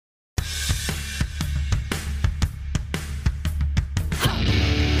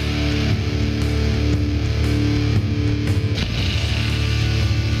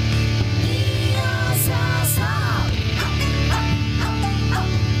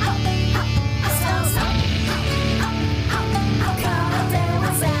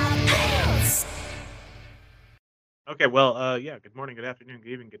Okay, well, yeah, good morning, good afternoon, good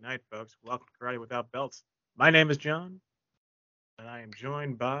evening, good night, folks. Welcome to Karate Without Belts. My name is John, and I am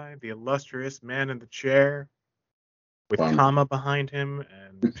joined by the illustrious man in the chair with Fun. comma behind him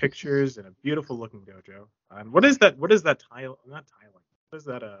and pictures and a beautiful looking dojo. And what is that? What is that tile? Not tiling. What is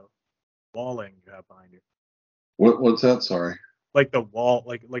that? Walling you have behind you? What's that? Sorry. Like the wall?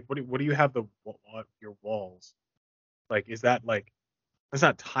 Like what do you have your walls? Like is that like that's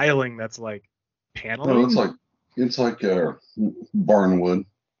not tiling? That's like No, it's paneling. like barnwood.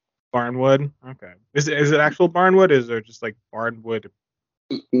 Barnwood. Okay. Is it actual barnwood? Is there just like barnwood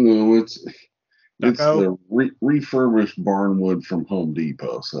No, it's stucco? the refurbished barnwood from Home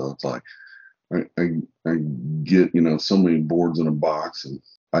Depot. So it's like I get so many boards in a box, and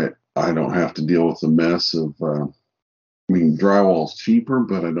I don't have to deal with the mess of. I mean, drywall's cheaper,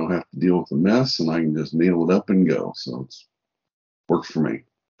 but I don't have to deal with the mess, and I can just nail it up and go. So it's works for me.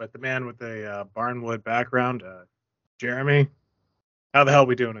 But the man with the barnwood background, Jeremy. How the hell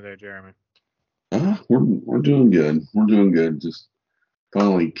we doing today, Jeremy? We're doing good. We're doing good. Just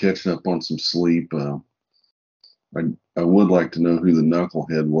finally catching up on some sleep. I I would like to know who the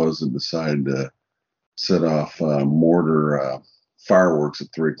knucklehead was that decided to set off mortar fireworks at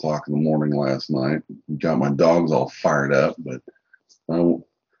 3 o'clock in the morning last night. Got my dogs all fired up, but uh,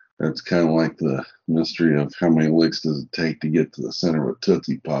 that's kind of like the mystery of how many licks does it take to get to the center of a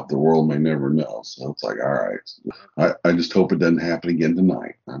Tootsie Pop. The world may never know. So it's like, all right, I just hope it doesn't happen again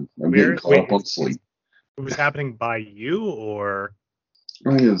tonight. I'm getting Where? caught Wait, up on sleep. it was happening by you or?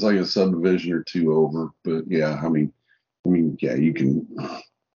 I think it's like a subdivision or two over, but yeah, yeah, you can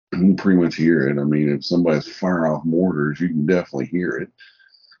pretty much hear it. I mean, if somebody's firing off mortars, you can definitely hear it.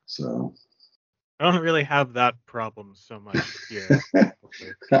 So, I don't really have that problem so much here.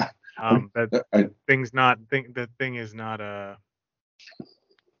 Hopefully. That I, the thing is not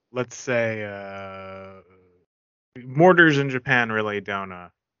let's say mortars in Japan really don't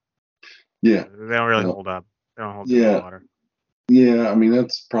yeah, they don't really no, hold up. They don't hold to the yeah, water. yeah. I mean,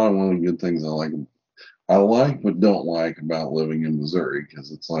 that's probably one of the good things I like, but don't like about living in Missouri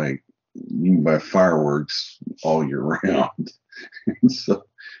because it's like you can buy fireworks all year round. So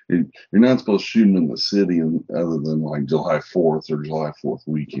you're not supposed to shoot them in the city, and other than like July 4th or July 4th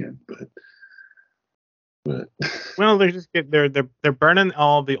weekend. But Well, they're burning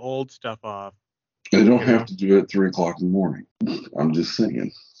all the old stuff off, they don't you have know. to do it at 3 o'clock in the morning. I'm just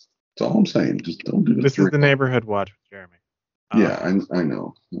saying. That's all I'm saying. Just don't do it at This is three the o'clock. neighborhood watch with Jeremy. Yeah, Um, I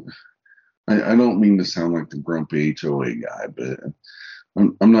know. I don't mean to sound like the grumpy HOA guy, but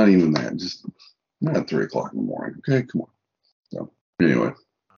I'm not even that. Just not at 3 o'clock in the morning. Okay, come on. So anyway,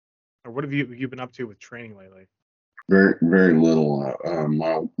 or what have you been up to with training lately? very little.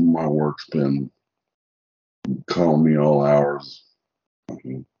 My work's been calling me all hours,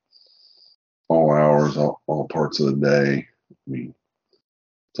 all parts of the day. I mean,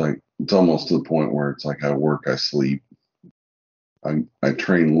 it's almost to the point where it's like I work, I sleep. I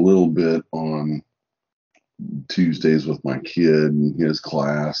train a little bit on Tuesdays with my kid and his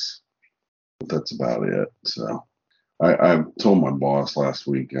class, but that's about it. So I told my boss last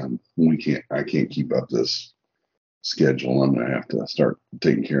week, I can't keep up this schedule. I'm gonna have to start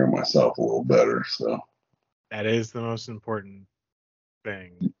taking care of myself a little better. So That is the most important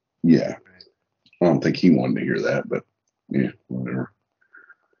thing. yeah, Right? I don't think he wanted to hear that, but yeah, whatever.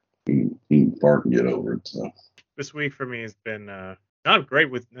 He can fart and get over it. So This week for me has been not great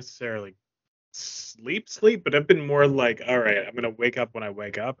with necessarily sleep, but I've been more like, all right, I'm gonna wake up when I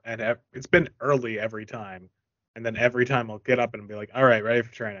wake up, and it's been early every time, and then every time I'll get up and be like, all right, ready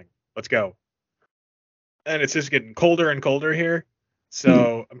for training, let's go, and it's just getting colder and colder here, hmm,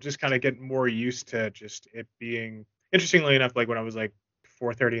 so I'm just kind of getting more used to just it being. Interestingly enough, like when I was like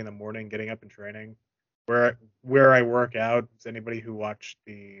 4:30 in the morning, getting up and training, where I work out. Is anybody who watched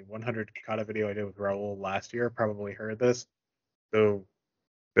the 100 kata video I did with Raul last year probably heard this. So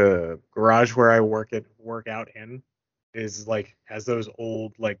the garage where I work out in is like has those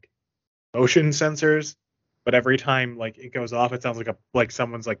old like motion sensors, but every time like it goes off, it sounds like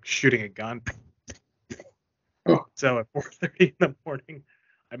someone's like shooting a gun. oh, So at 4:30 in the morning,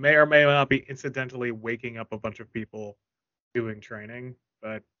 I may or may not be incidentally waking up a bunch of people doing training,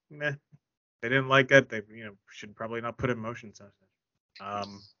 but meh, they didn't like it. They should probably not put in motion sensors.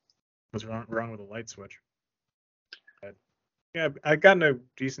 Um, what's wrong with the light switch? But yeah, I've gotten a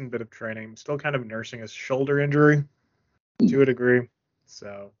decent bit of training. I'm still kind of nursing a shoulder injury to a degree.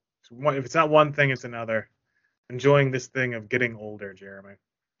 So if it's not one thing, it's another. Enjoying this thing of getting older, Jeremy.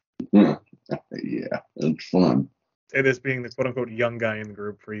 yeah, yeah, it's fun. Say this being the quote unquote young guy in the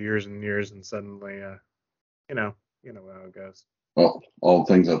group for years and years, and suddenly, you know, you know how it goes. All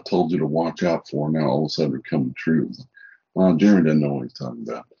the things I've told you to watch out for now all of a sudden are coming true. Jeremy doesn't know what he's talking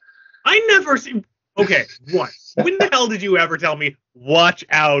about. I never see. Okay, one. When the hell did you ever tell me watch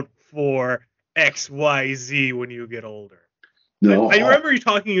out for XYZ when you get older? No, I remember you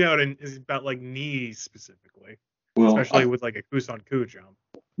talking about like knees specifically, especially with like a Kusan-ku jump.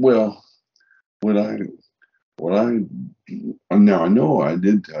 Well, what I now I know I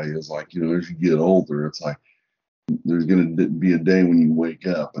did tell you is like, as you get older, it's like there's going to be a day when you wake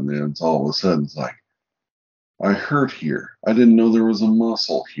up and then it's all of a sudden it's like, I hurt here. I didn't know there was a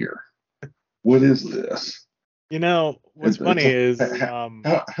muscle here. What is this? What's funny is how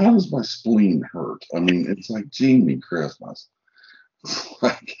does my spleen hurt? I mean, it's like Jamie Christmas. It's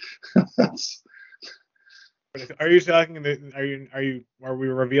like that's. Are you talking? Are we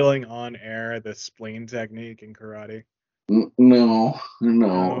revealing on air the spleen technique in karate? No.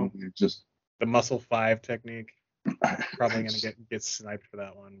 Just the muscle 5 technique. Probably gonna get sniped for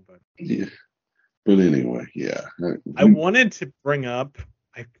that one, but yeah. But anyway, yeah. I wanted to bring up.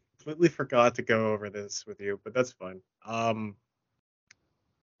 I completely forgot to go over this with you, but that's fine.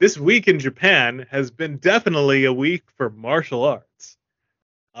 This week in Japan has been definitely a week for martial arts.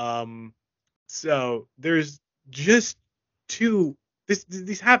 So there's just two.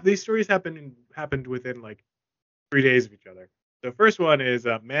 These stories happened within like 3 days of each other. The first one is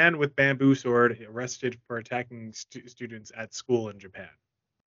a man with bamboo sword arrested for attacking students at school in Japan.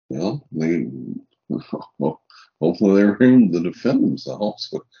 Well, hopefully they were able to defend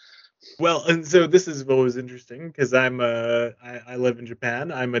themselves. Well, and so this is what was interesting because I live in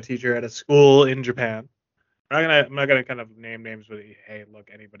Japan. I'm a teacher at a school in Japan. I'm not gonna kind of name names, but hey, look,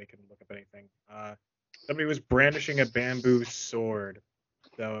 anybody can look up anything. Somebody was brandishing a bamboo sword.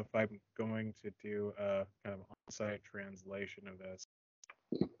 So if I'm going to do a kind of on-site translation of this,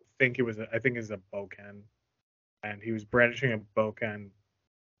 I think it's a bokken, and he was brandishing a bokken,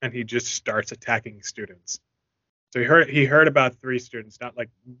 and he just starts attacking students. So he heard about 3 students, not like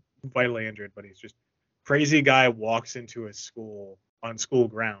vitally injured, but he's just crazy guy walks into a school on school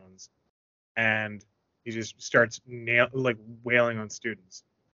grounds, and he just starts wailing on students.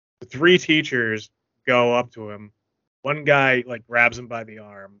 The 3 teachers go up to him. One guy like grabs him by the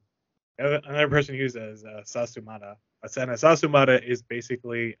arm. Another person uses sasumata. A sasumata is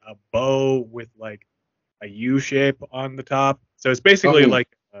basically a bow with like a U shape on the top. So it's basically like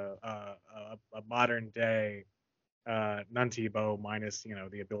a modern day Nunti bow minus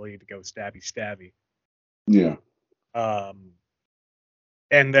the ability to go stabby. Yeah. And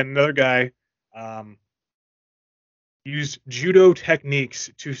then another guy used judo techniques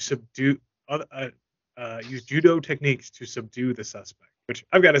to subdue the suspect, which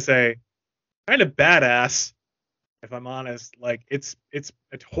I've got to say, kind of badass, if I'm honest. Like it's a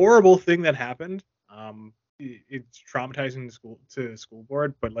horrible thing that happened. It's traumatizing to the school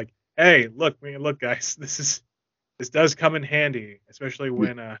board, but like, hey, look, guys, this does come in handy, especially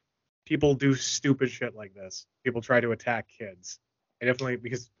when people do stupid shit like this. People try to attack kids.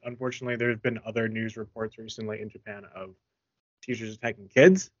 Because unfortunately there's been other news reports recently in Japan of teachers attacking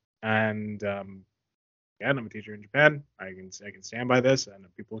kids, and again, I'm a teacher in Japan. I can stand by this, and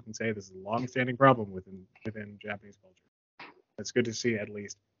people can say this is a long-standing problem within Japanese culture. It's good to see at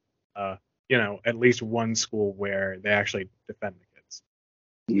least one school where they actually defend the kids.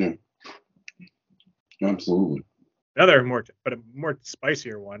 Yeah, absolutely. Another more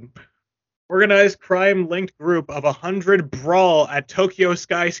spicier one. Organized crime-linked group of 100 brawl at Tokyo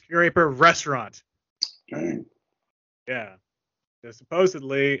skyscraper restaurant. Dang. Yeah. So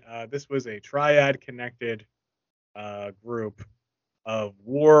supposedly, this was a triad-connected group of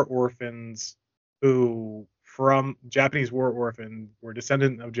war orphans who, from Japanese war orphans, were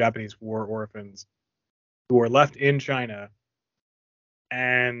descendant of Japanese war orphans who were left in China.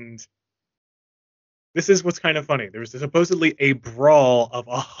 And this is what's kind of funny. There was supposedly a brawl of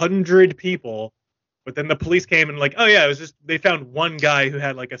 100 people, but then the police came and like, oh yeah, it was just they found one guy who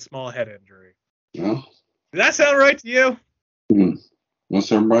had like a small head injury. Yeah. Does that sound right to you? Unless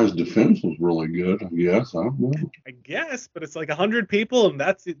everybody's defense was really good, I guess. I don't know. I guess, but it's like 100 people, and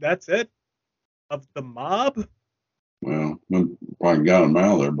that's it of the mob. Well, we probably got them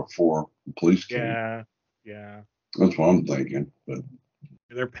out of there before the police came. Yeah. That's what I'm thinking. But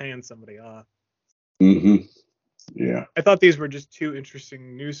they're paying somebody off. Mm-hmm. Yeah. I thought these were just 2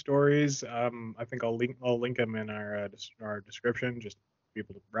 interesting news stories. I think I'll link them in our description, just for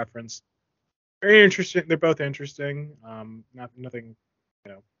people to reference. Very interesting. They're both interesting. Nothing,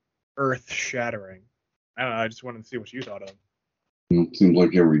 earth shattering. I don't know. I just wanted to see what you thought of. It seems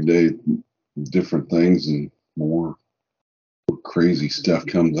like every day, different things and more crazy stuff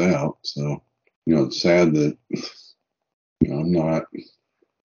comes out. So, it's sad that I'm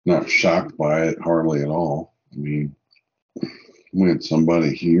not shocked by it hardly at all. I mean, We had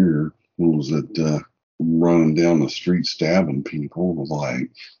somebody here who was running down the street stabbing people. It was like,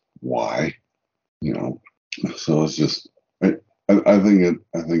 why? You know. So it's just, I think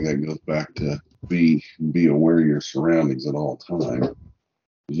that goes back to be aware of your surroundings at all times.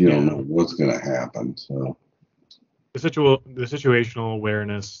 You don't know what's going to happen. So the situational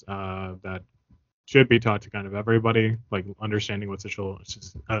awareness that should be taught to kind of everybody, like understanding what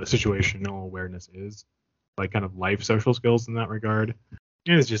situational awareness is, like kind of life social skills in that regard.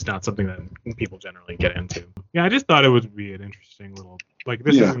 It's just not something that people generally get into. Yeah, I just thought it would be an interesting little, like,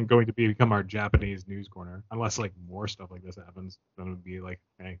 this isn't going to become our Japanese news corner unless like more stuff like this happens. Then it would be like,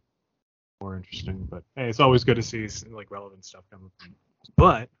 hey, more interesting. But hey, it's always good to see like relevant stuff coming from.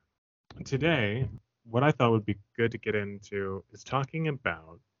 But today, what I thought would be good to get into is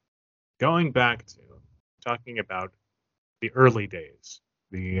going back to talking about the early days,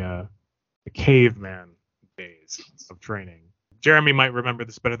 the caveman days of training. Jeremy might remember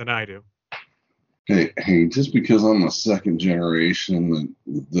this better than I do. Hey, just because I'm a second generation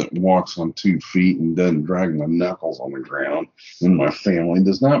that walks on 2 feet and doesn't drag my knuckles on the ground in my family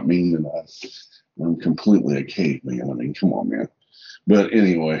does not mean that I'm completely a caveman. I mean, come on, man. But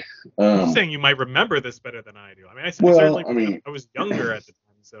anyway, I'm saying you might remember this better than I do. I mean, I was younger at the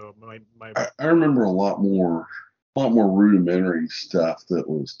time, so I remember a lot more rudimentary stuff that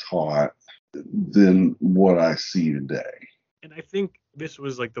was taught than what I see today. And I think this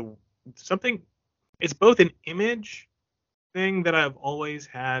was like something. It's both an image thing that I've always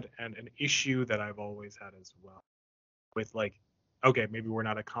had and an issue that I've always had as well. With like, okay, maybe we're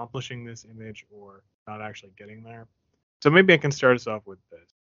not accomplishing this image or not actually getting there. So maybe I can start us off with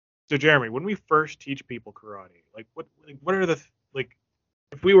this. So Jeremy, when we first teach people karate, like what are the like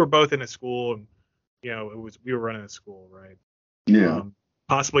if we were both in a school and we were running a school, right? Yeah.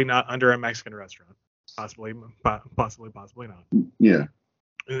 Possibly not under a Mexican restaurant. Possibly not. Yeah.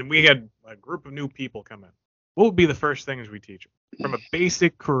 And we had a group of new people come in. What would be the first things we teach them from a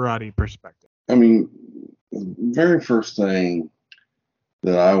basic karate perspective? I mean, the very first thing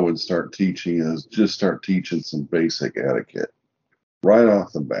that I would start teaching is just start teaching some basic etiquette right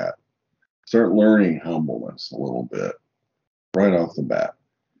off the bat. Start learning humbleness a little bit right off the bat.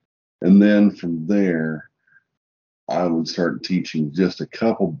 And then from there, I would start teaching just a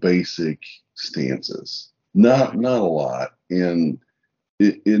couple basic stances. Not a lot. And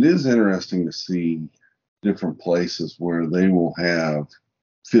it is interesting to see different places where they will have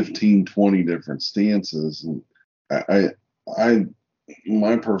 15, 20 different stances. And I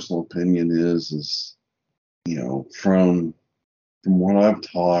my personal opinion is, from what I've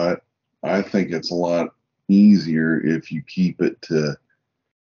taught, I think it's a lot easier if you keep it to,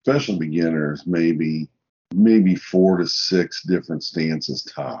 especially beginners, maybe 4 to 6 different stances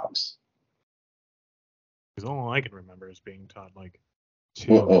tops. Because all I can remember is being taught like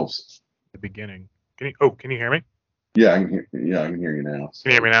 2 at the beginning. Can you hear me? Yeah, I can hear you now. So.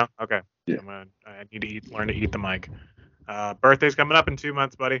 Can you hear me now? Okay. Yeah. I need to learn to eat the mic. Birthday's coming up in 2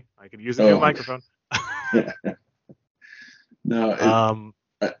 months, buddy. I could use a new microphone. No,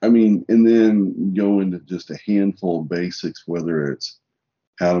 I mean, and then go into just a handful of basics, whether it's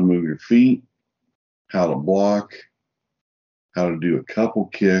how to move your feet, how to block, how to do a couple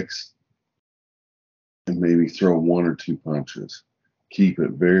kicks, and maybe throw 1 or 2 punches. Keep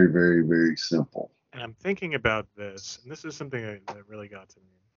it very, very, very simple. And I'm thinking about this, and this is something that really got to me.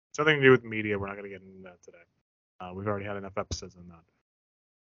 Something to do with media. We're not going to get into that today. We've already had enough episodes on that.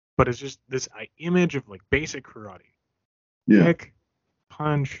 But it's just this image of like basic karate. Yeah. Kick,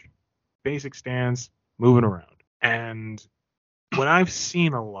 punch, basic stance, moving around. And what I've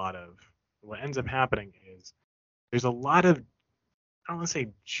seen a lot of, what ends up happening is there's a lot of, I don't want to say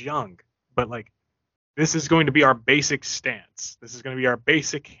junk, but like, this is going to be our basic stance. This is going to be our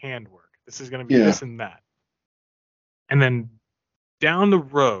basic handwork. This is going to be this and that. And then down the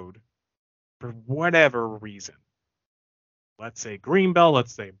road, for whatever reason, let's say green belt,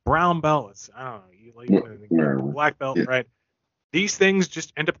 let's say brown belt, I don't know, black belt, right? These things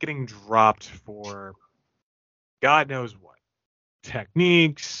just end up getting dropped for God knows what.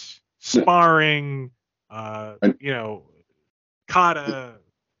 Techniques, sparring, kata.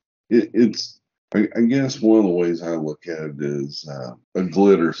 It's I guess one of the ways I look at it is a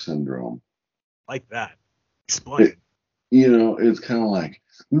glitter syndrome. Like that. Explain. It's kind of like,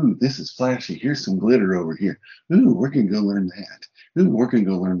 ooh, this is flashy. Here's some glitter over here. Ooh, we're going to go learn that. Ooh, we're going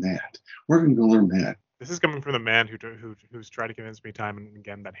to go learn that. We're going to go learn that. This is coming from the man who's tried to convince me time and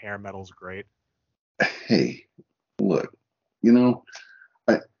again that hair metal's great. Hey, look,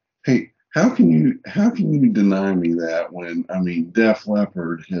 hey, how can you deny me that when, Def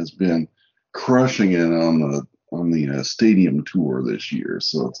Leppard has been crushing it stadium tour this year.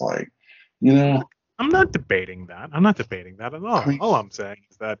 So it's like, you know, I'm not debating that. I'm not debating that at I all. mean, All I'm saying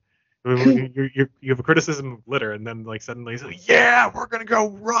is that you have a criticism of glitter, and then like suddenly it's like, yeah, we're gonna go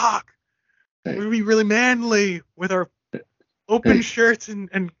rock. We're hey, gonna be really manly with our open hey, shirts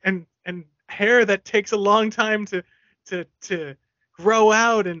and hair that takes a long time to grow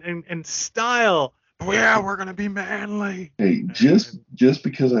out and style. But yeah, we're gonna be manly. hey, And just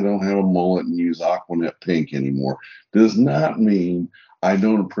because I don't have a mullet and use Aquanet pink anymore does not mean I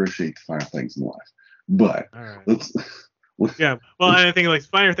don't appreciate the fine things in life. But all right. let's Yeah, well, let's and I think like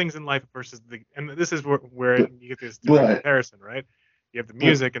finer things in life versus and this is where but you get this direct but comparison, right? You have the but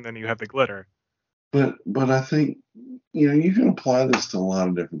music and then you have the glitter. but I think you can apply this to a lot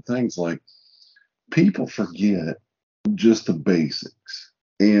of different things. Like people forget just the basics,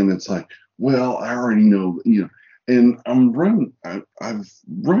 and it's like, well, I already know, and I've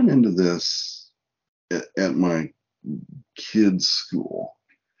run into this at my kids' school,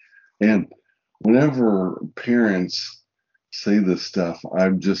 and whenever parents say this stuff,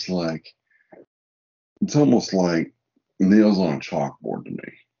 I'm just like, it's almost like nails on a chalkboard to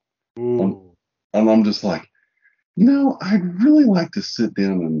me. Um, Ooh, and I'm just like, I'd really like to sit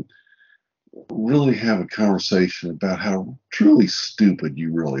down and really have a conversation about how truly stupid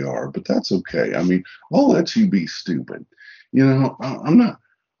you really are, but that's okay. I mean, I'll let you be stupid. I'm not,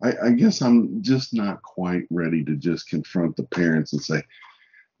 I guess I'm just not quite ready to just confront the parents and say,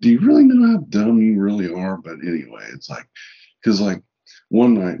 do you really know how dumb you really are? But anyway, it's like, because like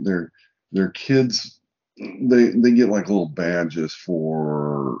one night their kids, they get like little badges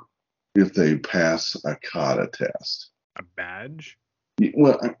for if they pass a kata test. a badge?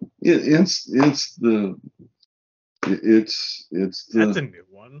 Well, it's That's the a new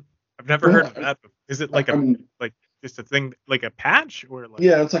one. I've never heard well, of that. Is it I mean, like just a thing like a patch or like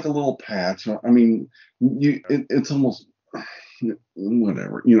yeah, it's like a little patch. I mean, it's almost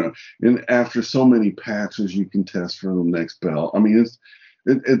whatever, and after so many patches you can test for the next belt. I mean,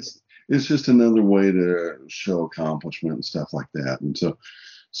 it's just another way to show accomplishment and stuff like that. And so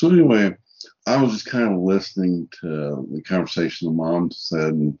anyway, I was just kind of listening to the conversation the mom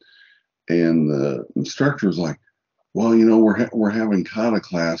said, and the instructor was like, well, we're having kata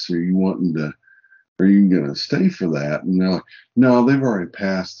class. Are you gonna stay for that? And they're like, no, they've already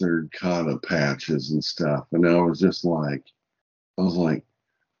passed their kata patches and stuff. And I was like,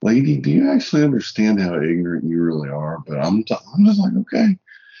 lady, do you actually understand how ignorant you really are? But I'm just like, okay.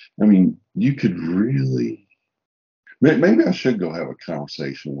 I mean, you could really, maybe I should go have a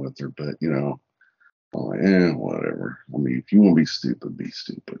conversation with her, but I'm like, whatever. I mean, if you want to be stupid, be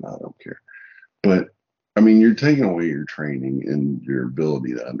stupid. I don't care. But I mean, you're taking away your training and your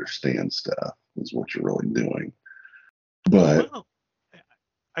ability to understand stuff is what you're really doing. But well,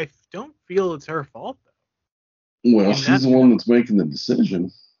 I don't feel it's her fault though. well, In she's that the one that's making the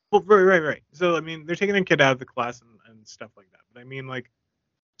decision. well, right. So I mean, they're taking a kid out of the class and stuff like that. But I mean, like,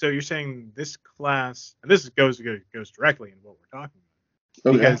 so you're saying this class, and this goes directly in what we're talking about,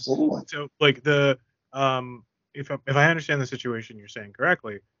 Oh, because absolutely. so like the if I understand the situation you're saying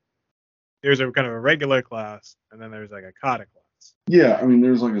correctly, there's a kind of a regular class, and then there's like a kata class. Yeah, I mean,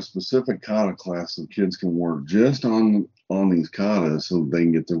 there's like a specific kata class that kids can work just on these katas so they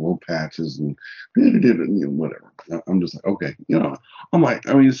can get their little patches and whatever. I'm just like, okay, I'm like,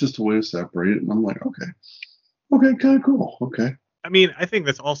 I mean, it's just a way to separate it, and I'm like, okay, kind of cool, okay. I mean, I think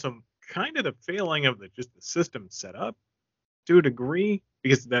that's also kind of the failing of the system set up to a degree,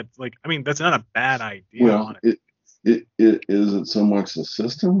 because that's like, I mean, that's not a bad idea Well, on it. it is it so much the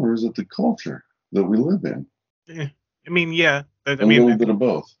system or is it the culture that we live in? I mean, yeah, I A mean, little I bit think of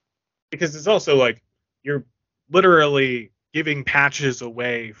both. because it's also like you're literally giving patches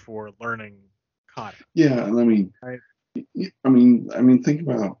away for learning kata. Yeah, and Right. think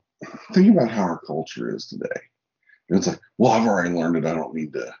about how our culture is today. It's like, well, I've already learned it. I don't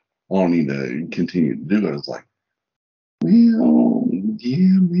need to continue to do it. It's like, well,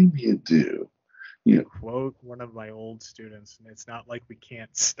 yeah, maybe you do. To Yeah, quote one of my old students, it's not like we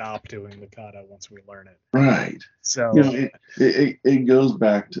can't stop doing the kata once we learn it. right. So, It goes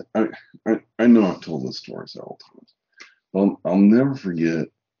back to I know I've told this story several times. I'll never forget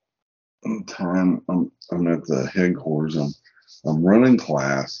the time I'm at the headquarters. I'm running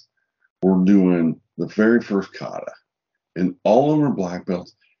class. We're doing the very first kata, and all of them are black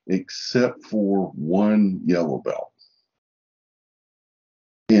belts except for one yellow belt.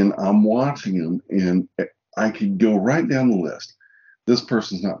 And I'm watching them, and I could go right down the list. This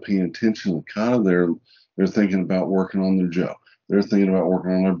person's not paying attention to kata. They're thinking about working on their jo. They're thinking about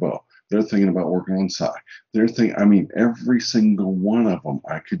working on their bow. They're thinking about working on sai. They're thinking. I mean, every single one of them,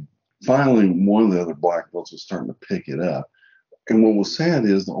 I could finally, one of the other black belts was starting to pick it up. And what was sad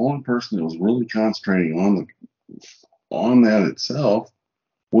is the only person that was really concentrating on that itself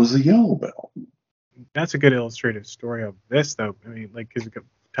was the yellow belt. That's a good illustrative story of this, though. I mean, like, because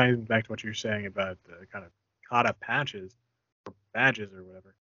tying back to what you're saying about the kind of kata patches or badges or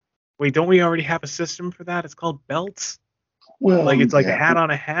whatever. Wait, don't we already have a system for that? It's called belts. Well, Like it's like a yeah, hat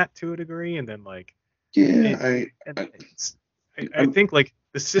on a hat to a degree, and then like yeah, I think like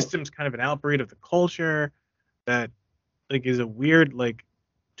the system's kind of an outbreed of the culture that like is a weird like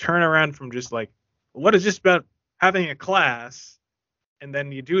turnaround from just like what is just about having a class and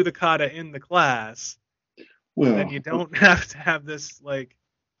then you do the kata in the class and then well, you don't have to have this like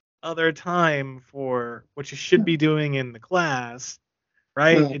other time for what you should be doing in the class,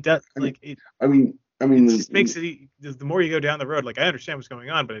 right? well, It does I mean, like it I mean, I it mean, just makes it the more you go down the road, like I understand what's going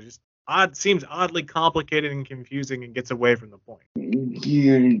on, but it just seems oddly complicated and confusing and gets away from the point.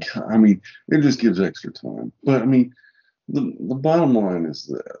 yeah, I mean, it just gives extra time. But I mean, the bottom line is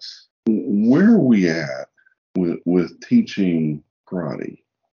this: where are we at with teaching karate?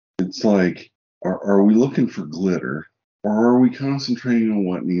 It's like, are we looking for glitter, or are we concentrating on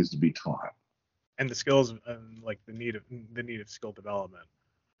what needs to be taught? And the skills and like the need of skill development,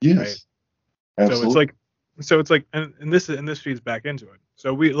 right? Yes, So it's absolutely. like and this feeds back into it.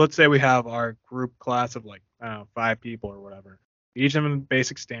 So let's say we have our group class of like I don't know 5 people or whatever. We teach them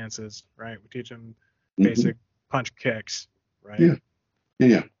basic stances, right? We teach them Hmm. basic punch kicks, right? Yeah,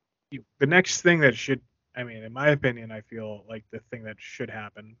 yeah, The next thing that should, I mean, in my opinion, I feel like the thing that should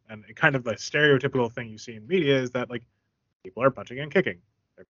happen, and kind of the stereotypical thing you see in media is that like people are punching and kicking.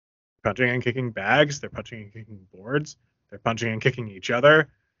 They're punching and kicking bags. They're punching and kicking boards. They're punching and kicking each other.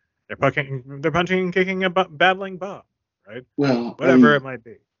 They're punching and kicking a battling Bob, right? Well, Whatever it might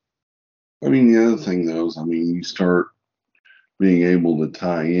be. I mean, the other thing though is, I mean, you start being able to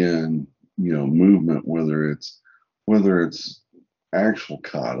tie in, movement, whether it's actual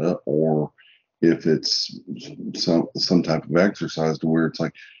kata or if it's some type of exercise to where it's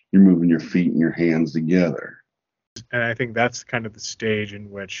like you're moving your feet and your hands together. And I think that's kind of the stage in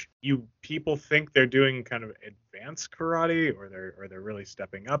which people think they're doing kind of advanced karate or they're really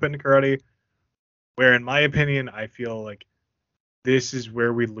stepping up into karate. Where in my opinion, I feel like this is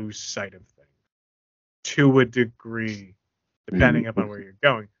where we lose sight of things to a degree, Maybe. depending upon where you're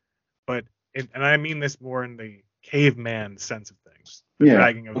going. But and I mean this more in the caveman sense of things, the Yeah.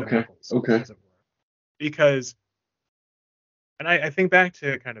 dragging of the Okay. knuckles, Okay. as it were. Because, and I think back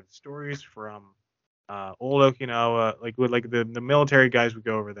to kind of stories from old Okinawa, like with like the military guys would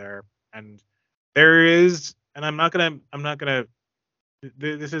go over there, and there is, and I'm not gonna.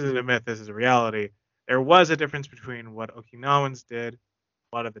 This isn't a myth. This is a reality. There was a difference between what Okinawans did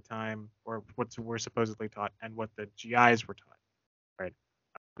a lot of the time, or what were supposedly taught, and what the GIs were taught. Right.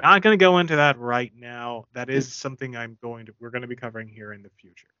 I'm not going to go into that right now. That Yeah. is something we're going to be covering here in the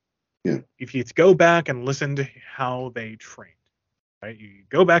future. Yeah. If you go back and listen to how they trained, right? You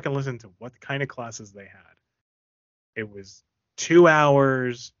go back and listen to what kind of classes they had. It was 2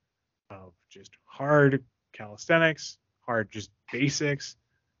 hours of just hard calisthenics, hard just basics,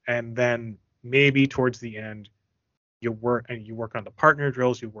 and then maybe towards the end you work on the partner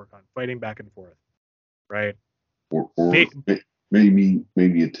drills, you work on fighting back and forth, right? Or maybe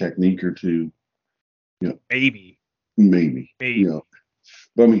a technique or two. Maybe, Maybe. maybe.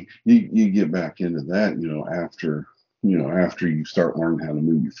 But I mean, you get back into that, after you start learning how to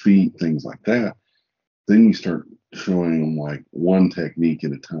move your feet, things like that. Then you start showing them like one technique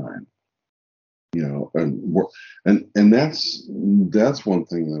at a time. And that's one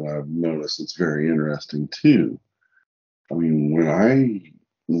thing that I've noticed that's very interesting too. I mean,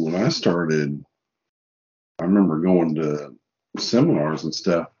 when I started, I remember going to seminars and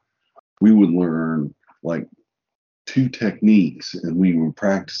stuff. We would learn like two techniques, and we would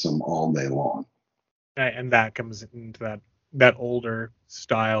practice them all day long. And that comes into that older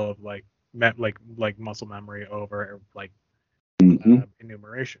style of like muscle memory over like Hmm.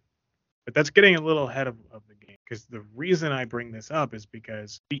 enumeration. But that's getting a little ahead of the game because the reason I bring this up is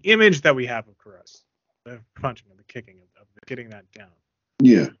because the image that we have of karate, the punching and the kicking of getting that down,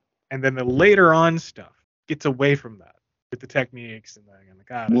 Yeah. and then the later on stuff gets away from that with the techniques and the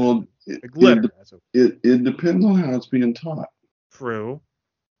kata Well, and the glitter. As a it depends on how it's being taught. true,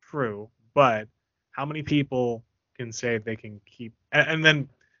 true, but how many people can say they can keep and then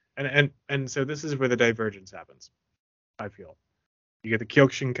and so this is where the divergence happens. I feel you get the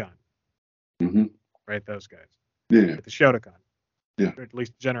Kyokushinkan, Hmm. right? Those guys. Yeah. Get the Shotokan, Yeah. or at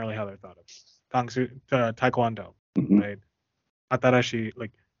least generally how they're thought of. Taekwondo, Hmm. right? Atarashi,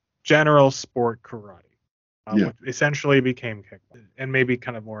 like general sport karate. Yeah. which essentially became kickball, and maybe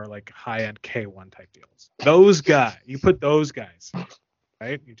kind of more like high-end K1 type deals. Those guys, you put those guys,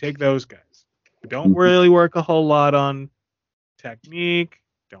 right? You take those guys who don't Mhm. really work a whole lot on technique,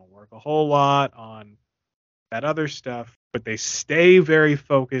 don't work a whole lot on that other stuff, but they stay very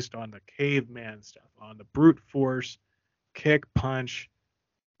focused on the caveman stuff, on the brute force, kick, punch,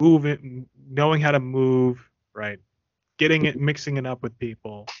 move it, knowing how to move, right? Getting it, mixing it up with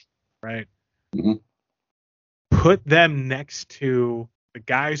people, right? Mhm. Put them next to the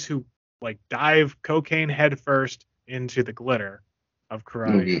guys who like dive cocaine headfirst into the glitter of Oh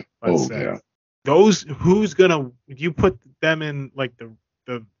karate. yeah. Let's Oh say yeah. those who's gonna you put them in like the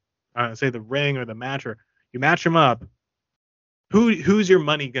say the ring or the match, or you match them up. Who's your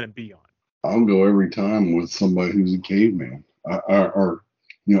money gonna be on? I'll go every time with somebody who's a caveman, or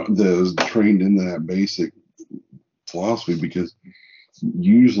that is trained in that basic philosophy. Because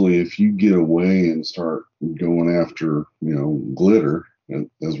usually, if you get away and start going after glitter,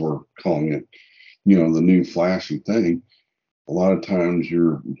 as we're calling it, the new flashy thing, a lot of times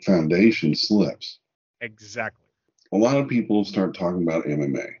your foundation slips. Exactly. A lot of people start talking about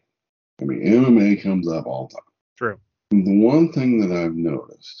MMA. I mean, MMA comes up all the time. True. The one thing that I've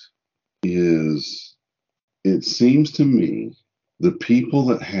noticed is it seems to me the people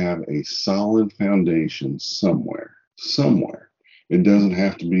that have a solid foundation somewhere, it doesn't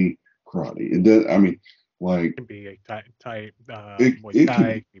have to be karate. It does. I mean, It like can be a Thai, it, Muay it Thai, could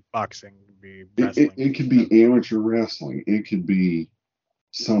it can be boxing, it can be it, it, wrestling. it could be amateur wrestling. It could be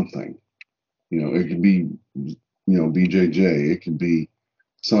something. It could be BJJ. It could be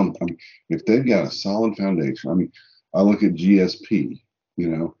some. I mean, if they've got a solid foundation. I mean, I look at GSP.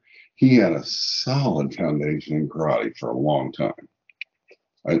 He had a solid foundation in karate for a long time.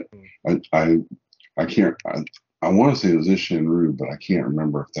 I I I, I can't. I want to say it was Ishinru, but I can't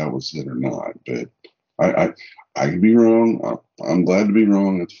remember if that was it or not. But I I, I could be wrong. I'm glad to be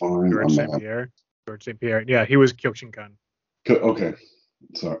wrong. It's fine. George I'm St. not. Pierre. George St. Pierre. Yeah, he was Kyokushinkan. Okay.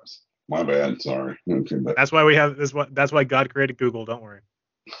 Sorry. My bad. Sorry. Okay, but That's why we have this. That's why God created Google. Don't worry.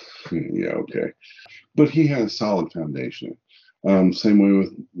 yeah. Okay. But he had a solid foundation. Yeah. Same way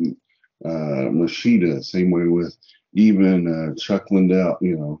with Machida. Same way with even Chuck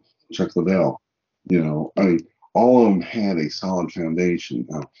Liddell. Chuck Liddell. I mean, all of them had a solid foundation.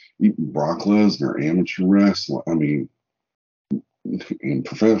 Brock Lesnar, amateur wrestling. I mean, in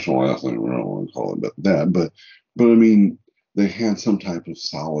professional wrestling, I don't want to call it that, but I mean, they had some type of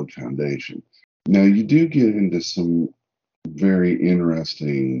solid foundation. Now you do get into some very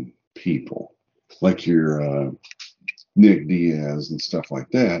interesting people, like your Nick Diaz and stuff like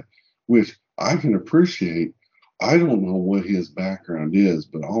that, which I can appreciate. I don't know what his background is,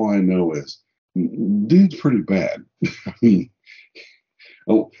 but all I know is dude's pretty bad. I mean,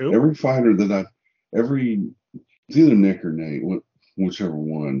 Who? every fighter that every it's either Nick or Nate, whichever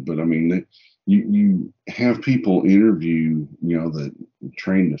one. But I mean, you have people interview, that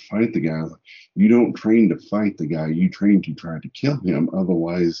train to fight the guy. You don't train to fight the guy. You train to try to kill him.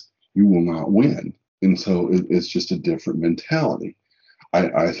 Otherwise, you will not win. And so it's just a different mentality.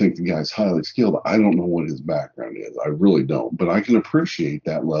 I think the guy's highly skilled. I don't know what his background is. I really don't. But I can appreciate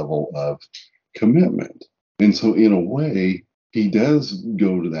that level of commitment. And so, in a way, he does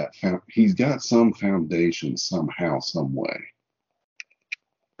go to that. He's got some foundation somehow, some way.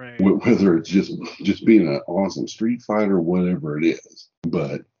 Right. Whether it's just being an awesome street fighter, whatever it is.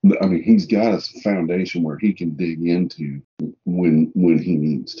 But I mean, he's got a foundation where he can dig into when he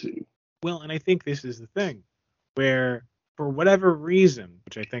needs to. Well, and I think this is the thing, where for whatever reason,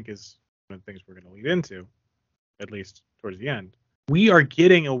 which I think is one of the things we're going to lead into, at least towards the end, we are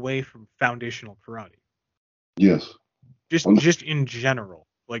getting away from foundational karate. Yes. Just in general,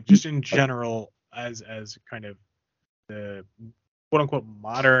 like just in general, as kind of the quote unquote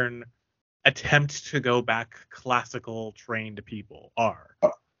modern attempt to go back classical trained people are.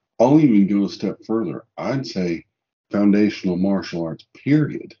 I'll even go a step further. I'd say foundational martial arts,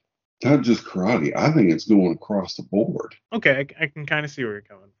 period. Not just karate. I think it's going across the board. Okay, I can kind of see where you're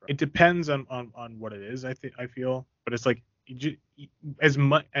coming from. It depends on what it is. I feel, but it's like as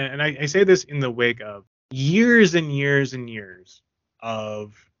much, and I say this in the wake of years and years and years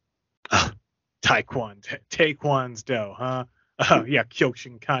of Taekwon's do, huh? Yeah,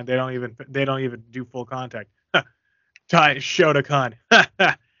 Kyokushinkan. They don't even do full contact. Shotokan.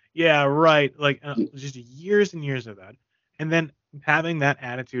 Yeah, right. Like just years and years of that, and then having that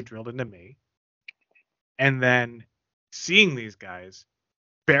attitude drilled into me, and then seeing these guys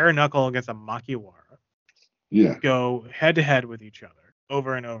bare knuckle against a Makiwara, Yeah. go head to head with each other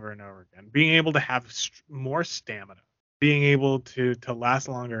over and over and over again, being able to have more stamina, being able to last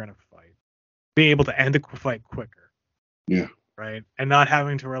longer in a fight, being able to end a fight quicker, Yeah. right? And not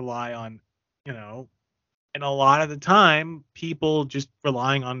having to rely on, and a lot of the time, people just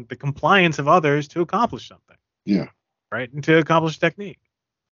relying on the compliance of others to accomplish something, Yeah. right? And to accomplish technique.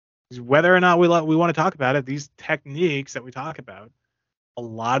 Whether or not we want to talk about it, these techniques that we talk about, a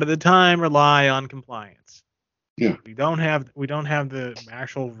lot of the time rely on compliance. Yeah. We don't have the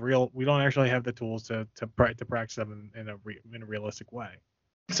actual real. We don't actually have the tools to practice them in a realistic way.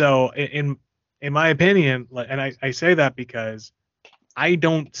 So in my opinion, and I say that because I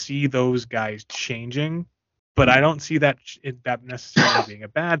don't see those guys changing, but I don't see that necessarily being a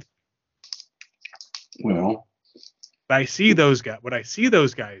bad. Well, But I see those guys. What I see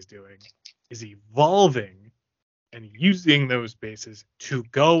those guys doing is evolving and using those bases to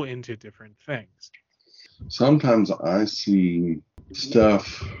go into different things. sometimes I see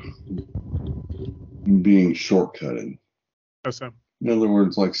stuff being shortcutted. So In other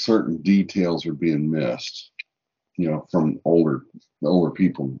words, like certain details are being missed, from older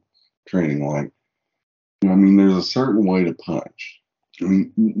people training. Like, I mean, there's a certain way to punch. I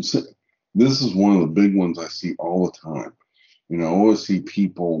mean, this is one of the big ones I see all the time. I always see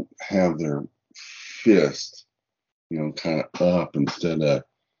people have their fist, kind of up instead of,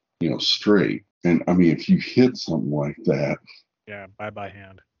 straight. And I mean, if you hit something like that, yeah, bye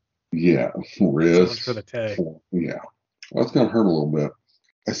hand. yeah, So wrist, much for the tay. yeah, that's gonna hurt a little bit.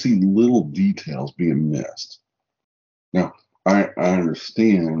 I see little details being missed. Now, I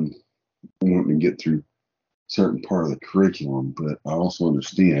understand wanting to get through certain part of the curriculum, but I also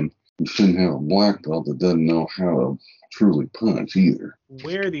understand you shouldn't have a black belt that doesn't know how to truly punch either.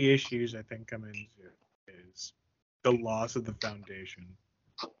 Where the issues I think come into is the loss of the foundation,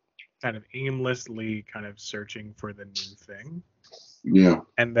 kind of aimlessly kind of searching for the new thing. Yeah.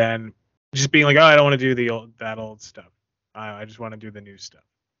 And then just being like, oh, I don't want to do that old stuff. I just want to do the new stuff.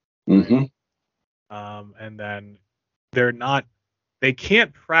 Mm-hmm. Right? And then they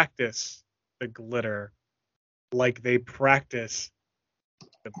can't practice the glitter like they practice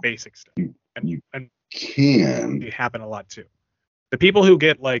the basic stuff. You And can. it happen a lot too. The people who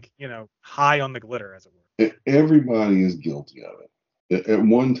get high on the glitter, as it were. Everybody is guilty of it. At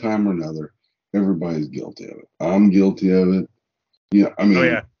one time or another, everybody's guilty of it. I'm guilty of it. Yeah, I mean,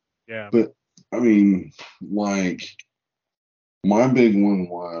 oh yeah. But I mean, like, my big one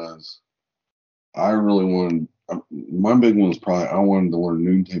was I really wanted. My big one was probably I wanted to learn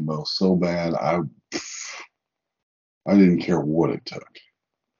Noonday Bow so bad I didn't care what it took.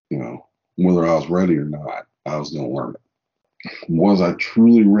 Whether I was ready or not, I was going to learn it. Was I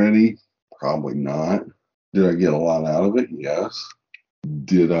truly ready? Probably not. Did I get a lot out of it? Yes.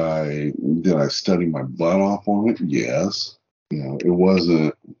 Did I study my butt off on it? Yes. It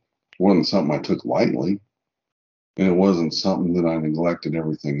wasn't something I took lightly, and it wasn't something that I neglected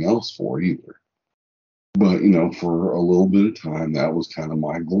everything else for either. But for a little bit of time, that was kind of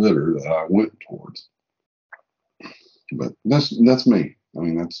my glitter that I went towards. But that's me. I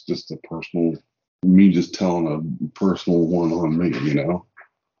mean, that's just me just telling a personal one on me.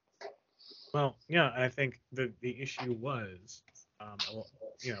 Well, yeah, I think the issue was,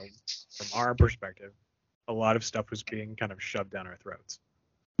 from our perspective, a lot of stuff was being kind of shoved down our throats.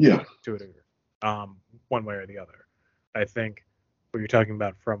 Yeah. To a degree, one way or the other. I think what you're talking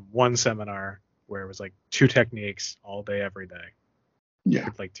about from one seminar where it was like 2 techniques all day, every day. Yeah.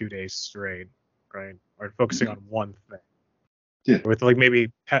 With like 2 days straight, right? Or focusing on one thing. Yeah. With like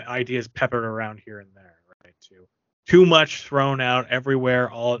maybe ideas peppered around here and there, right? Too much thrown out everywhere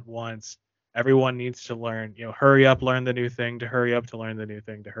all at once. Everyone needs to learn, hurry up, learn the new thing, to hurry up to learn the new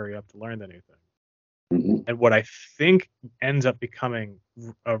thing, to hurry up to learn the new thing. Mm-hmm. And what I think ends up becoming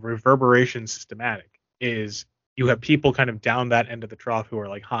a reverberation systematic is you have people kind of down that end of the trough who are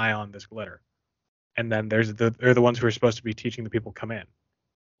like high on this glitter. And then they're the ones who are supposed to be teaching the people come in,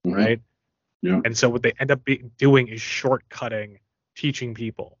 Mm-hmm. right? Yeah. And so what they end up doing is shortcutting teaching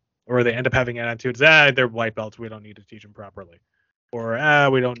people, or they end up having attitudes, they're white belts, we don't need to teach them properly, or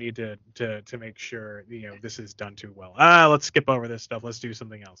we don't need to make sure this is done too well. Let's skip over this stuff. Let's do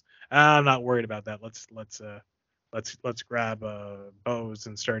something else. I'm not worried about that. Let's grab bows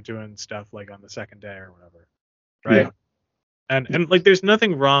and start doing stuff like on the second day or whatever, right? Yeah. And like there's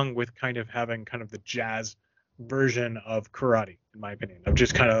nothing wrong with kind of having kind of the jazz version of karate, in my opinion, of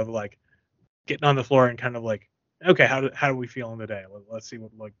just kind of like getting on the floor and kind of like, okay, how do we feel in the day? Let's see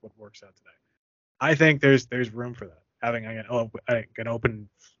what works out today. I think there's room for that, having an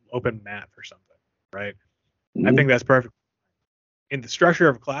open mat for something, right? Mm-hmm. I think that's perfect. In the structure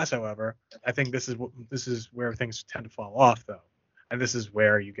of a class, however, I think this is where things tend to fall off, though, and this is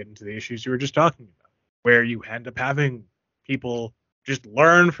where you get into the issues you were just talking about, where you end up having people just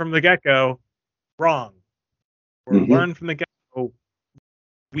learn from the get-go wrong. Or learn from the get-go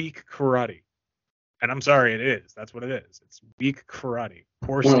weak karate. And I'm sorry, it is. That's what it is. It's weak karate.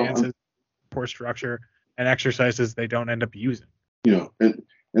 Poor stances, poor structure, and exercises they don't end up using.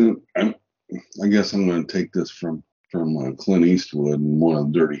 And I guess I'm going to take this from Clint Eastwood in one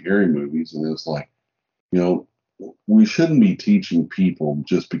of the Dirty Harry movies, and it's like, we shouldn't be teaching people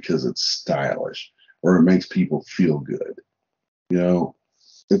just because it's stylish or it makes people feel good.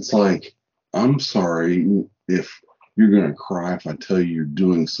 It's like, I'm sorry if you're going to cry if I tell you you're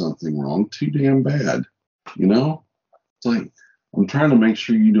doing something wrong. Too damn bad. It's like, I'm trying to make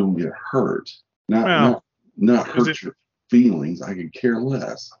sure you don't get hurt, not hurt your feelings. I could care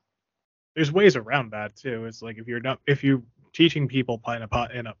less. There's ways around that too. It's like if you're teaching people in a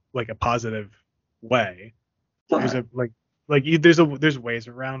positive way, right. There's ways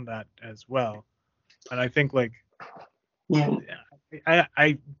around that as well. And I think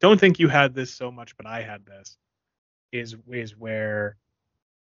I don't think you had this so much, but I had this is where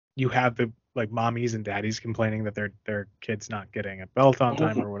you have the mommies and daddies complaining that their kid's not getting a belt on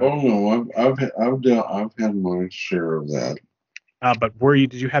time or whatever. Oh no, I've had my share of that. But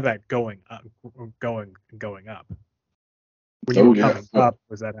did you have that going up? When you were coming up,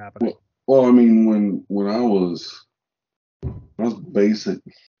 was that happening? Well, I mean, when I was basically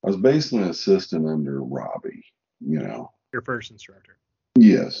an assistant under Robbie. Your first instructor.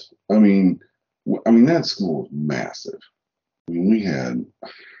 Yes, I mean that school was massive. I mean, we had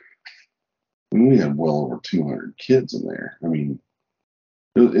well over 200 kids in there. I mean,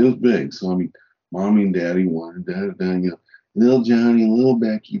 it was big. So I mean, mommy and daddy wanted little Johnny, little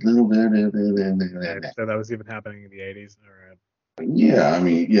Becky, little So that was even happening in the 80s, or yeah, I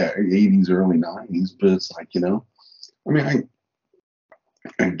mean, 80s, early 90s, but it's like, I mean,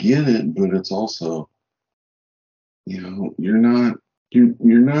 I get it, but it's also, you're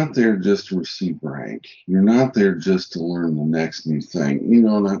not there just to receive rank. You're not there just to learn the next new thing.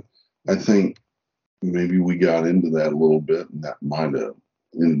 And I think maybe we got into that a little bit, and that might have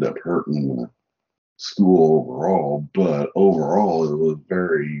ended up hurting the school overall. But overall, it was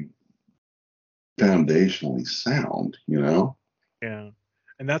very foundationally sound. Yeah,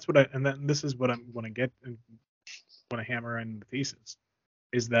 and this is what I want to hammer in the thesis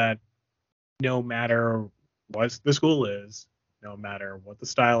is that no matter what the school is, no matter what the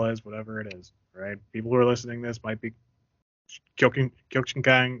style is, whatever it is, right? People who are listening to this might be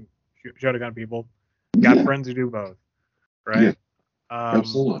Kyokushinkai, Shotokan people. Got friends who do both, right? Yeah,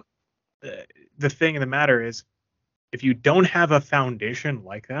 absolutely. The thing of the matter is, if you don't have a foundation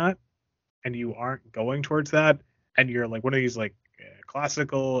like that, and you aren't going towards that, and you're like one of these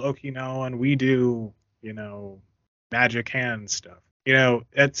classical Okinawan, we do, magic hand stuff.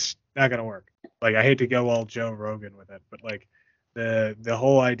 It's not gonna work. I hate to go all Joe Rogan with it, but the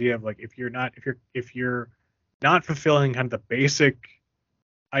whole idea of if you're not fulfilling kind of the basic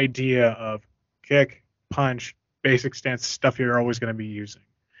idea of kick, punch, basic stance stuff you're always going to be using.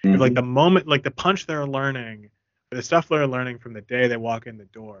 Mm-hmm. If the moment, the punch they're learning, the stuff they're learning from the day they walk in the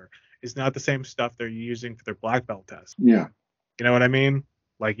door is not the same stuff they're using for their black belt test. Yeah. You know what I mean?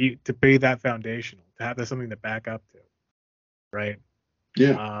 To be that foundational, to have something to back up to, right?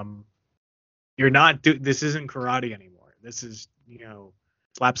 Yeah. You're not this isn't karate anymore. This is,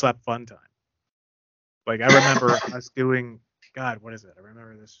 slap fun time. I remember us doing, God, what is it? I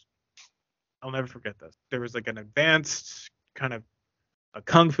remember this. I'll never forget this. There was an advanced kind of a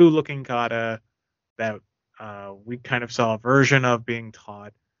kung fu looking kata that we kind of saw a version of being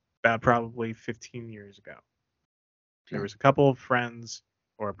taught about probably 15 years ago. There was a couple of friends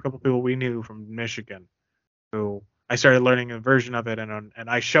or a couple of people we knew from Michigan who I started learning a version of it, and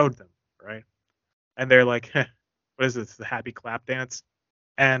I showed them, right? And they're like, what is this, the happy clap dance?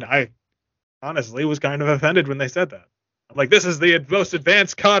 And I honestly was kind of offended when they said that. I'm like, this is the most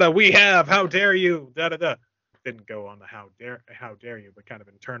advanced kata we have. How dare you? Da da da. Didn't go on the how dare you, but kind of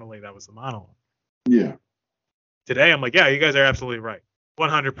internally that was the monologue. Yeah. Today I'm like, yeah, you guys are absolutely right,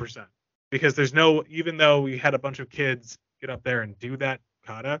 100%. Because even though we had a bunch of kids get up there and do that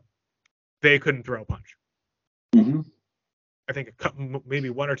kata, they couldn't throw a punch. Mm-hmm. I think maybe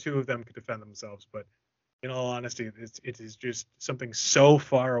one or two of them could defend themselves, but in all honesty, it is just something so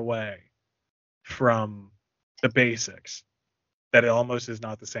far away from the basics that it almost is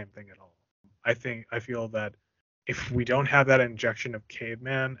not the same thing at all. I feel that if we don't have that injection of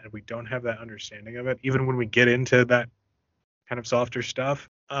caveman and we don't have that understanding of it, even when we get into that kind of softer stuff,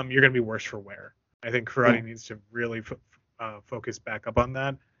 you're going to be worse for wear. I think karate needs to really focus back up on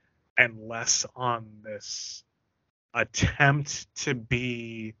that and less on this attempt to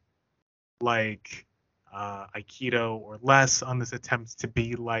be like Aikido, or less on this attempt to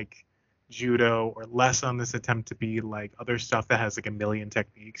be like judo, or less on this attempt to be like other stuff that has like a million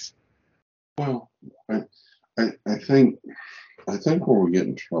techniques? Well, I think where we get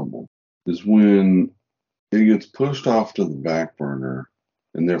in trouble is when it gets pushed off to the back burner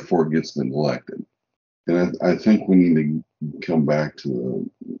and therefore it gets neglected. And I think we need to come back to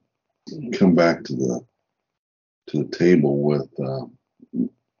the table with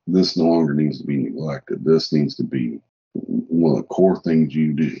this no longer needs to be neglected. This needs to be one of the core things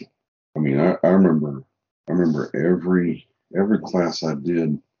you do. I mean, I remember every class I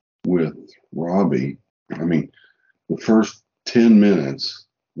did with Robbie. I mean, the first 10 minutes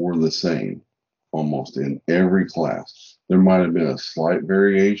were the same almost in every class. There might have been a slight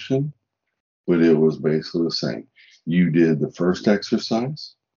variation, but it was basically the same. You did the first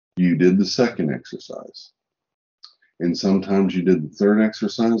exercise, you did the second exercise, and sometimes you did the third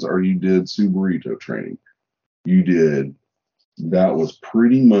exercise, or you did Subarito training. That was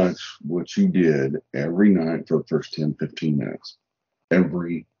pretty much what you did every night for the first 10, 15 minutes.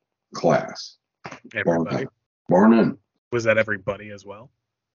 Every class. Everybody? Bar none. Was that everybody as well?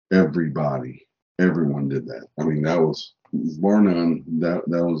 Everybody. Everyone did that. I mean, that was bar none. That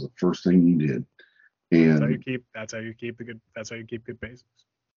was the first thing you did. And that's how you keep good basics.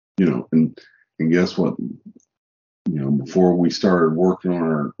 And guess what? Before we started working on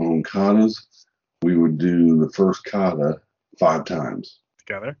our own katas, we would do the first kata 5 times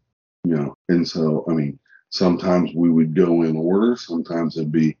together. And so I mean, sometimes we would go in order. Sometimes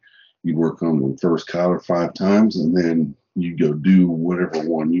it'd be you'd work on the first kata 5 times, and then you go do whatever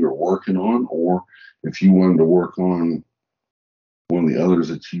one you were working on, or if you wanted to work on one of the others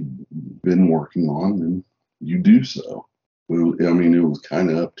that you've been working on, then you do so. I mean, it was kind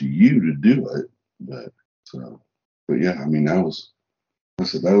of up to you to do it, but yeah, I mean, that was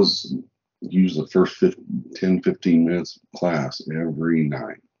usually the first 10, 15 minutes of class every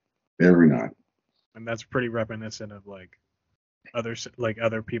night. And that's pretty reminiscent of like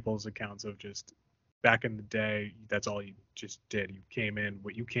other people's accounts of just back in the day. That's all you just did. You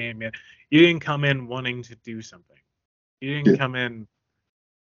didn't come in wanting to do something. You didn't come in.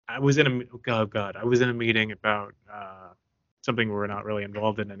 I was in a meeting about something we're not really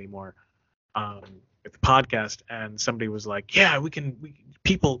involved in anymore, with the podcast, and somebody was like, "Yeah,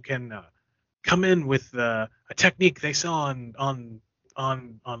 people can come in with a technique they saw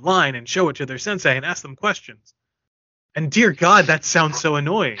online and show it to their sensei and ask them questions." And dear God, that sounds so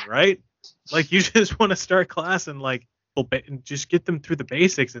annoying, right? Like, you just want to start class and like just get them through the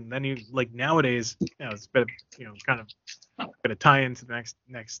basics, and then you like nowadays, it's a bit of, kind of going to tie into the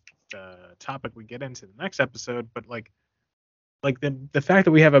next topic we get into the next episode, but like the fact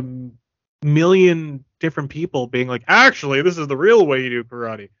that we have a million different people being like, actually, this is the real way you do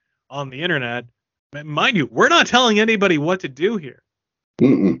karate on the internet. Mind you, we're not telling anybody what to do here.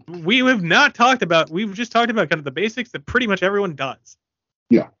 Mm-mm. We've just talked about kind of the basics that pretty much everyone does.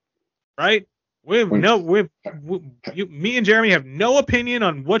 Yeah. Right? Me and Jeremy have no opinion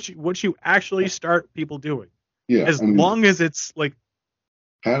on what you actually start people doing. Yeah. As long as it's like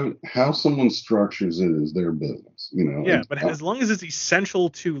how someone structures it is their business, Yeah, but as long as it's essential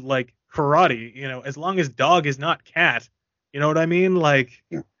to like karate, as long as dog is not cat, you know what I mean? Like.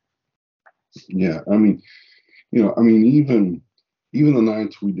 Yeah. I mean, even the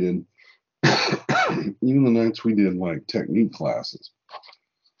nights we did, like technique classes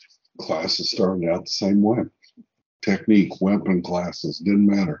started out the same way. Technique, weapon classes, didn't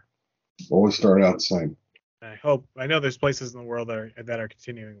matter. Always started out the same. I know there's places in the world that are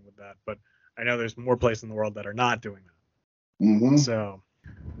continuing with that, but I know there's more places in the world that are not doing that. Mm-hmm. So,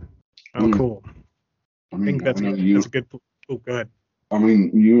 cool. I think that's a good. Oh, go ahead. I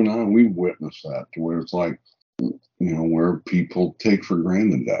mean, you and I, we witnessed that to where it's like, where people take for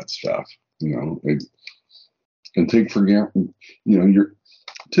granted that stuff, and take for granted, you're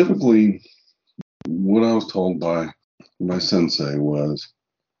typically, what I was told by my sensei was,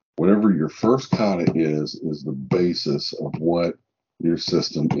 whatever your first kata is the basis of what your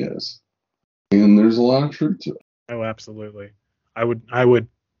system is. And there's a lot of truth to it. Oh, absolutely. I would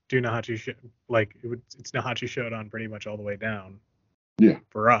do Nahachi it's Nahachi Shodan pretty much all the way down. Yeah.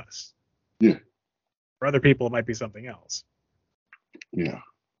 For us. Yeah. For other people, it might be something else. Yeah.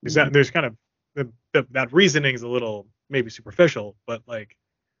 There's kind of that reasoning is a little maybe superficial, but like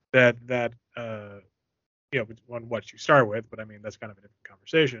that on what you start with, but I mean that's kind of a different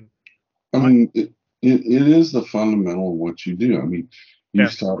conversation. I mean, it is the fundamental of what you do. I mean, you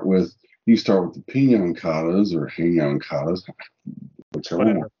start with the pinyan katas or Heian katas, whichever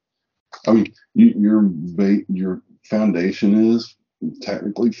one. I mean, your foundation is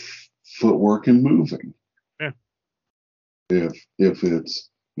technically footwork and moving. Yeah. If it's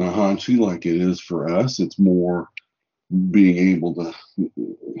Now, Hanshi, like it is for us, it's more being able to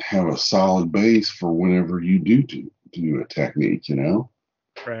have a solid base for whenever you do a technique, you know?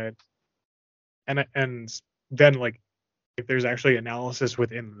 Right. And then like if there's actually analysis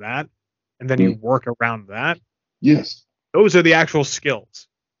within that, and then you Mm, work around that, yes, those are the actual skills.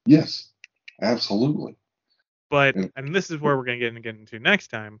 yes, absolutely. And this is where we're going to get into next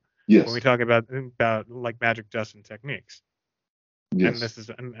time when we Yes, talk about like magic dust and techniques. And yes. this is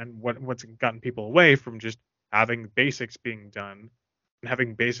and what's gotten people away from just having basics being done and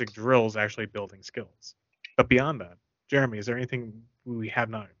having basic drills actually building skills. But beyond that, Jeremy, is there anything we have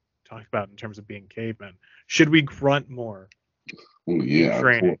not talked about in terms of being cavemen? Should we grunt more Well, in yeah, of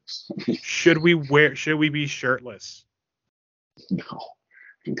training? course. Should we be shirtless? No.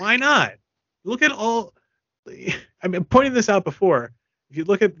 Why not? Look at all. I mean, pointing this out before. If you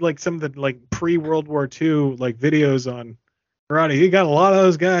look at like some of the like pre-World War II like videos on karate, you got a lot of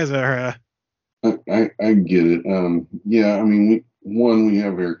those guys are. I get it. Yeah, I mean, we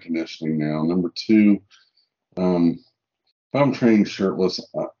have air conditioning now. Number two, if I'm training shirtless,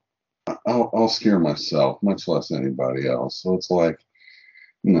 I'll scare myself, much less anybody else. So it's like,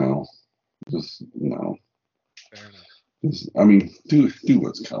 no, just no. Fair enough. I mean, do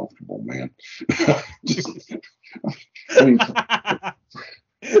what's comfortable, man. Just, I mean,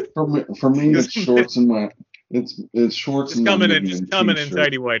 for me, it's just, shorts and my it's shorts and my just minion come in t-shirt.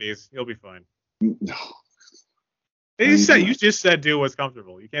 tidy whities. You'll be fine. No, I You mean, just said do what's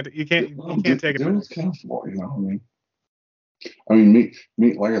comfortable. You can't take it do back. what's comfortable. You know, I mean,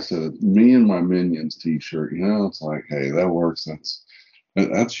 me, like I said, me and my minions t-shirt. You know, it's like, hey, that works.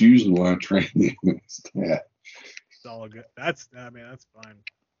 That's usually why I train against that. It's all good. I mean that's fine.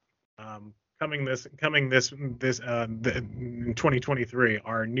 Coming in 2023,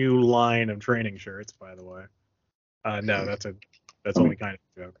 our new line of training shirts, by the way. No, that's I only mean, kind of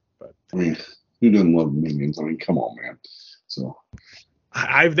a joke, but I mean, who doesn't love minions? I mean, come on, man. So,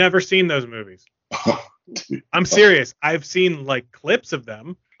 I've never seen those movies. dude, I'm serious. I've seen like clips of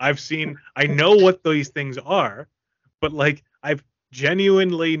them. I know what these things are, but like I've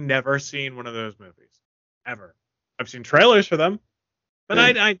genuinely never seen one of those movies ever. I've seen trailers for them, but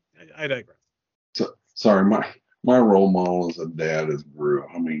hey, I digress. sorry, my role model as a dad is Gru.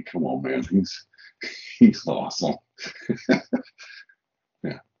 I mean, come on, man. He's awesome.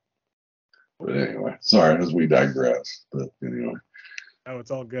 Yeah. But anyway, sorry as we digress. But anyway, Oh, it's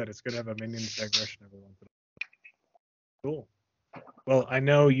all good. It's good to have a minions digression every once in a while. Cool. Well, I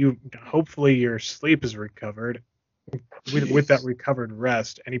know you. Hopefully, your sleep is recovered. With that jeez. recovered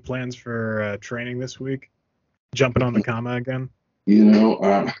rest, any plans for training this week? Jumping on the comma again? You know,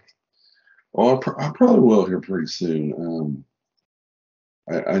 well, I probably will here pretty soon.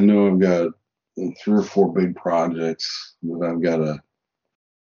 I know I've got 3 or 4 big projects that I've got to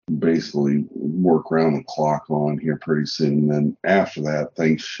basically work around the clock on here pretty soon. Then after that,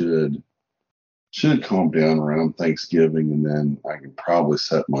 things should calm down around Thanksgiving, and then I can probably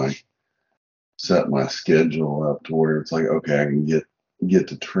set my schedule up to where it's like, okay, I can get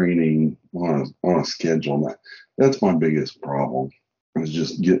to training on a schedule. And that's my biggest problem is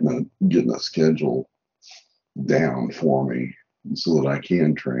just getting a schedule down for me so that I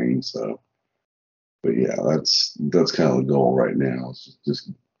can train. So, but yeah, that's kind of the goal right now. Is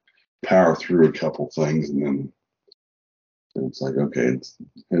just power through a couple things, and then it's like, okay,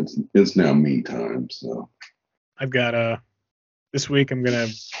 it's now me time. So, I've got this week I'm gonna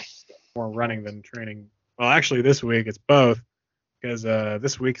more running than training. Well, actually, this week it's both because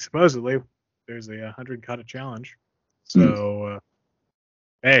this week supposedly there's a 100 kata challenge. hmm, So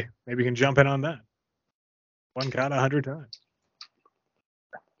hey, maybe you can jump in on that. One kata 100 times.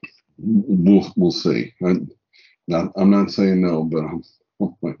 we'll see. I'm not saying no, but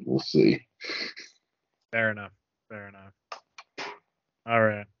we'll see. Fair enough. Fair enough. All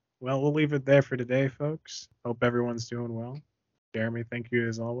right. Well, we'll leave it there for today, folks. Hope everyone's doing well. Jeremy, thank you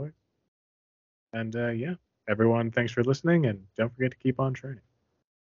as always. And yeah, everyone, thanks for listening, and don't forget to keep on training.